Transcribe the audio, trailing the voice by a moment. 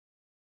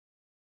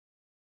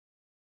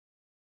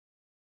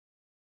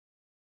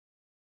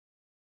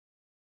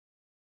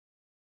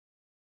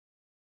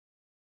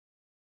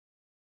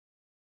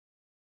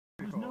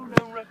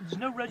There's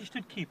no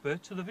registered keeper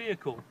to the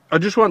vehicle. I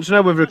just want to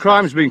know whether a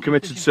crime's been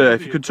committed, sir.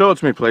 If you could talk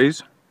to me,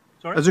 please.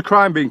 Sorry? Has a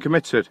crime been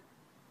committed?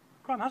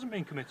 Crime hasn't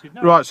been committed,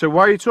 no. Right, so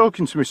why are you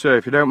talking to me, sir,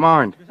 if you don't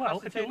mind?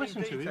 Well, if you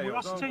listen to it, we're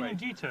ascertaining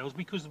details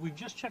because we've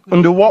just checked...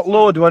 Under what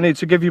law do I need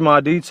to give you my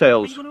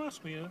details? Are you going to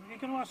ask me? Are you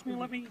going to ask me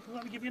and let me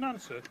give you an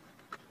answer?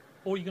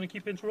 Or are you going to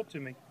keep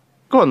interrupting me?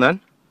 Go on,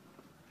 then.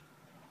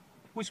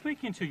 We're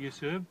speaking to you,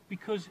 sir,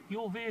 because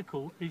your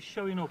vehicle is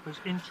showing up as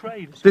in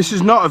trade. So This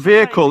is not a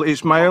vehicle,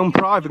 it's my own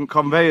private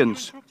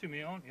conveyance. You're interrupting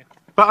me, aren't you?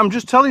 But I'm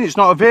just telling you, it's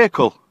not a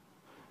vehicle.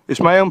 It's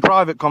my own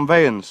private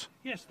conveyance.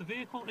 Yes, the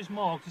vehicle is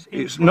marked as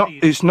in It's trade.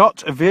 It's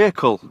not a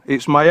vehicle.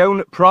 It's my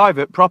own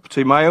private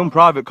property, my own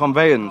private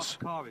conveyance.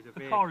 The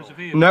car is a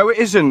vehicle. No, it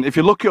isn't. If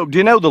you look it up, do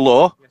you know the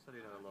law? Yes, I do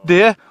know the law. Do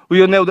you? Well,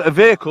 you'll know that a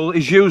vehicle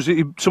is used.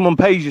 Someone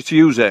pays you to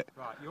use it.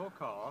 Right, your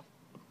car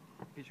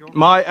is your...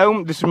 My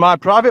own. This is my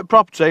private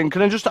property. And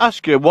can I just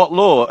ask you, what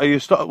law are you?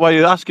 Why are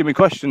you asking me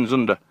questions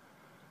under?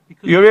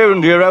 Because You're here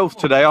under your oath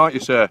today, aren't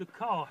you, sir? The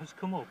car has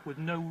come up with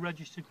no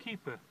registered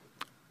keeper.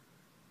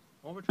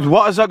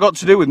 What has that got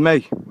to do with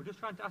me? We're just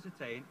trying to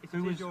ascertain if it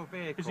is your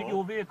vehicle. Is it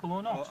your vehicle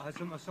or not? Or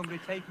has somebody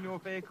taken your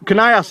vehicle? Can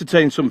I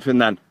ascertain something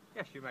then?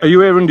 Yes, you may. Are you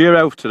here under your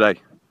oath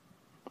today?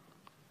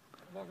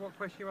 What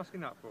question are you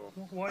asking that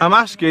for? I'm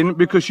asking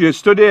because you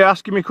stood here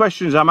asking me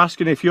questions. I'm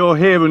asking if you're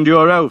here under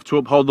your oath to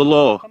uphold the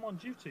law. I'm on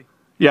duty.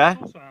 Yeah? Of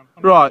course I am.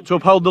 Right, to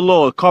uphold the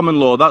law, common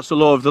law, that's the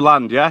law of the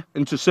land, yeah?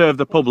 And to serve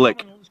the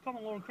public. It's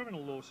common law and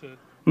criminal law, sir.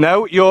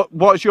 No,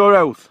 what's your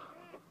oath?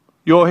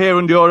 You're here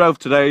under your oath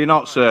today, are you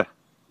not, sir?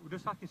 We're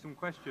just asking some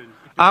questions.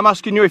 I'm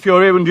asking you if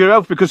you're here under your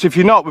oath, because if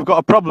you're not, we've got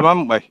a problem,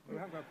 haven't we? We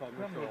haven't got a problem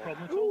We haven't got a at all.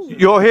 problem at all, sir.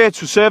 You're here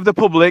to serve the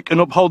public and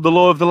uphold the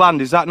law of the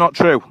land, is that not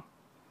true?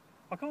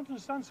 I can't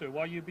understand, sir,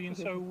 why you're being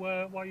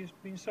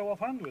so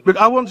offhand with it. But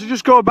I want to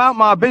just go about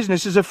my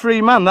business as a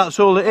free man,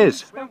 that's all it is.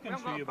 Spoken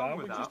to you about.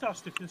 We just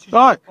asked if this is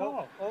Right. your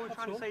car. All we're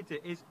trying to say to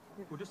you is,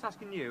 we're just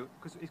asking you,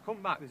 because it's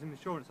come back, there's an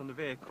insurance on the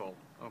vehicle,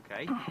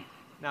 okay?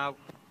 Now,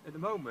 at the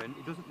moment,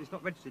 it's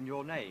not registered in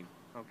your name,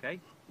 okay?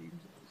 You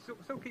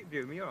can still keep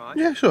viewing me, alright?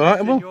 Yeah, it's alright, I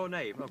It's will. in your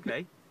name,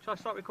 okay? Shall I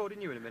start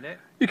recording you in a minute?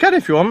 You can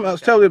if you want,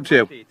 that's totally up to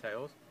you.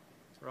 Details,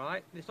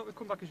 right? It's not going to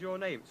come back as your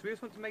name, so we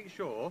just want to make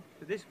sure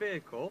that this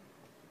vehicle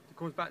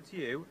comes back to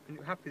you and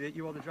you're happy that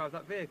you are the driver of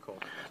that vehicle.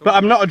 So But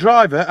I'm not a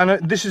driver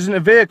and this isn't a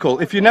vehicle.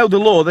 If you know the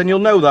law, then you'll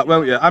know that,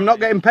 won't you? I'm not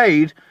getting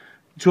paid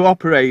to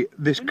operate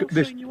this. We're not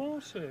saying you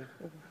are, sir.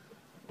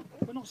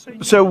 We're not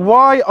saying So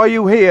why are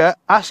you here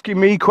asking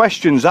me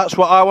questions? That's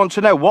what I want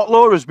to know. What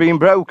law has been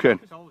broken?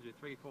 I've told you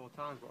 3 or 4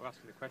 times what we're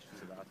asking the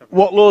questions about.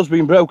 What law's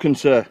been broken,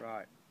 sir? Right.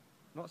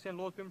 I'm not saying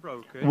law's been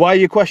broken. Why are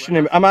you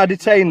questioning me? Am I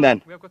detained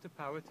then? We have got the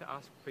power to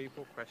ask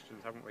people questions,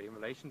 haven't we, in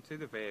relation to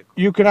the vehicle?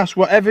 You can ask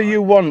whatever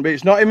you want, but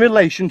it's not in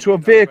relation to a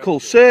vehicle.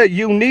 Sir,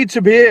 you need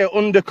to be here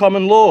under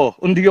common law,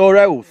 under your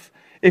oath.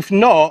 If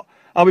not,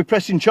 I'll be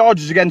pressing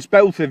charges against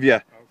both of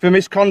you for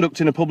misconduct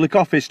in a public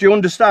office. Do you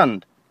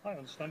understand? I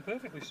understand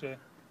perfectly, sir.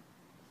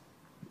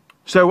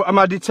 So, am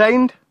I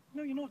detained?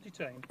 No, you're not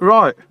detained.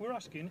 Right. We're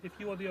asking if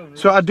you are the owner.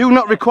 So I do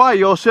not require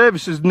your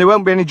services and there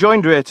won't be any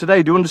joinder here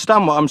today. Do you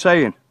understand what I'm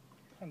saying?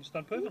 I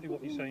understand perfectly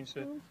what you're saying,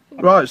 sir.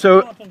 Right,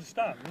 so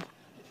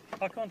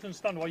I can't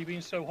understand why you're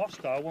being so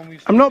hostile when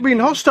we've... I'm not being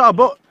hostile,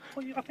 but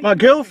Well, I think my you're-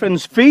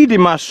 girlfriend's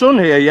feeding my son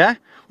here, yeah?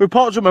 We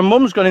parked up, my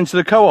mum's gone into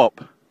the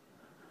co-op.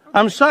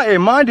 I'm sat here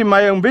minding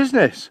my own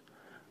business.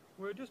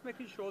 We're just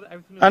making sure that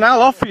everything is... And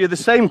I'll offer you the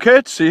same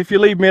courtesy if you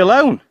leave me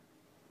alone.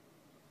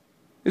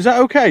 Is that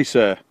okay,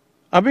 sir?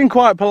 I've been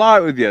quite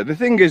polite with you. The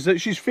thing is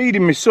that she's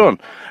feeding my son,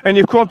 and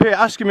you've come up here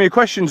asking me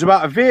questions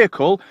about a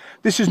vehicle.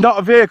 This is not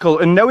a vehicle,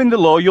 and knowing the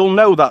law, you'll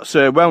know that,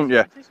 sir, won't you?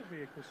 It is a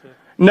vehicle, sir.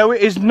 No,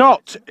 it is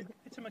not.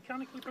 It's a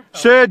mechanically propelled...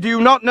 Sir, do you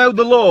not know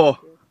the law?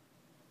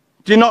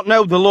 Do you not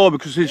know the law?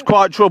 Because it's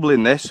quite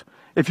troubling, this.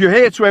 If you're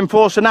here to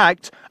enforce an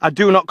act, I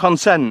do not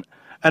consent.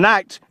 An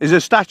act is a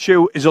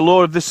statute, is a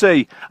law of the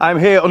sea. I'm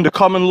here under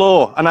common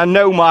law, and I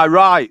know my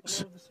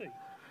rights. Law of the sea.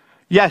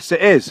 Yes,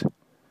 it is.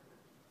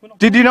 We're not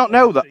Did you talking not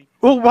know about that? the sea.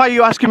 Well, why are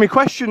you asking me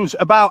questions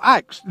about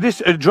acts?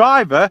 This a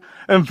driver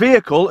and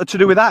vehicle are to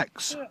do with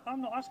acts. Sir,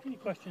 I'm not asking you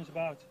questions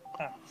about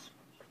acts.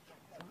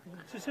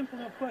 It's a simple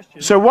enough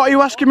question. So what are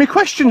you asking me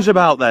questions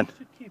about then?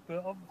 The keeper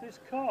of this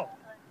car.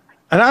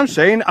 And I'm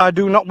saying I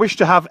do not wish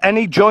to have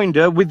any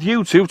joinder with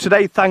you two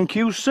today. Thank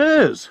you,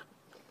 sirs.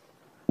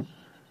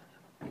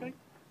 Okay.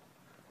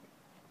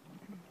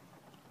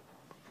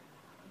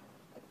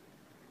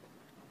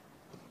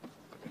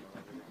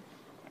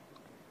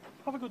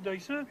 Have a good day,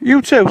 sir.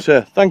 You too,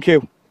 sir. Thank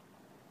you.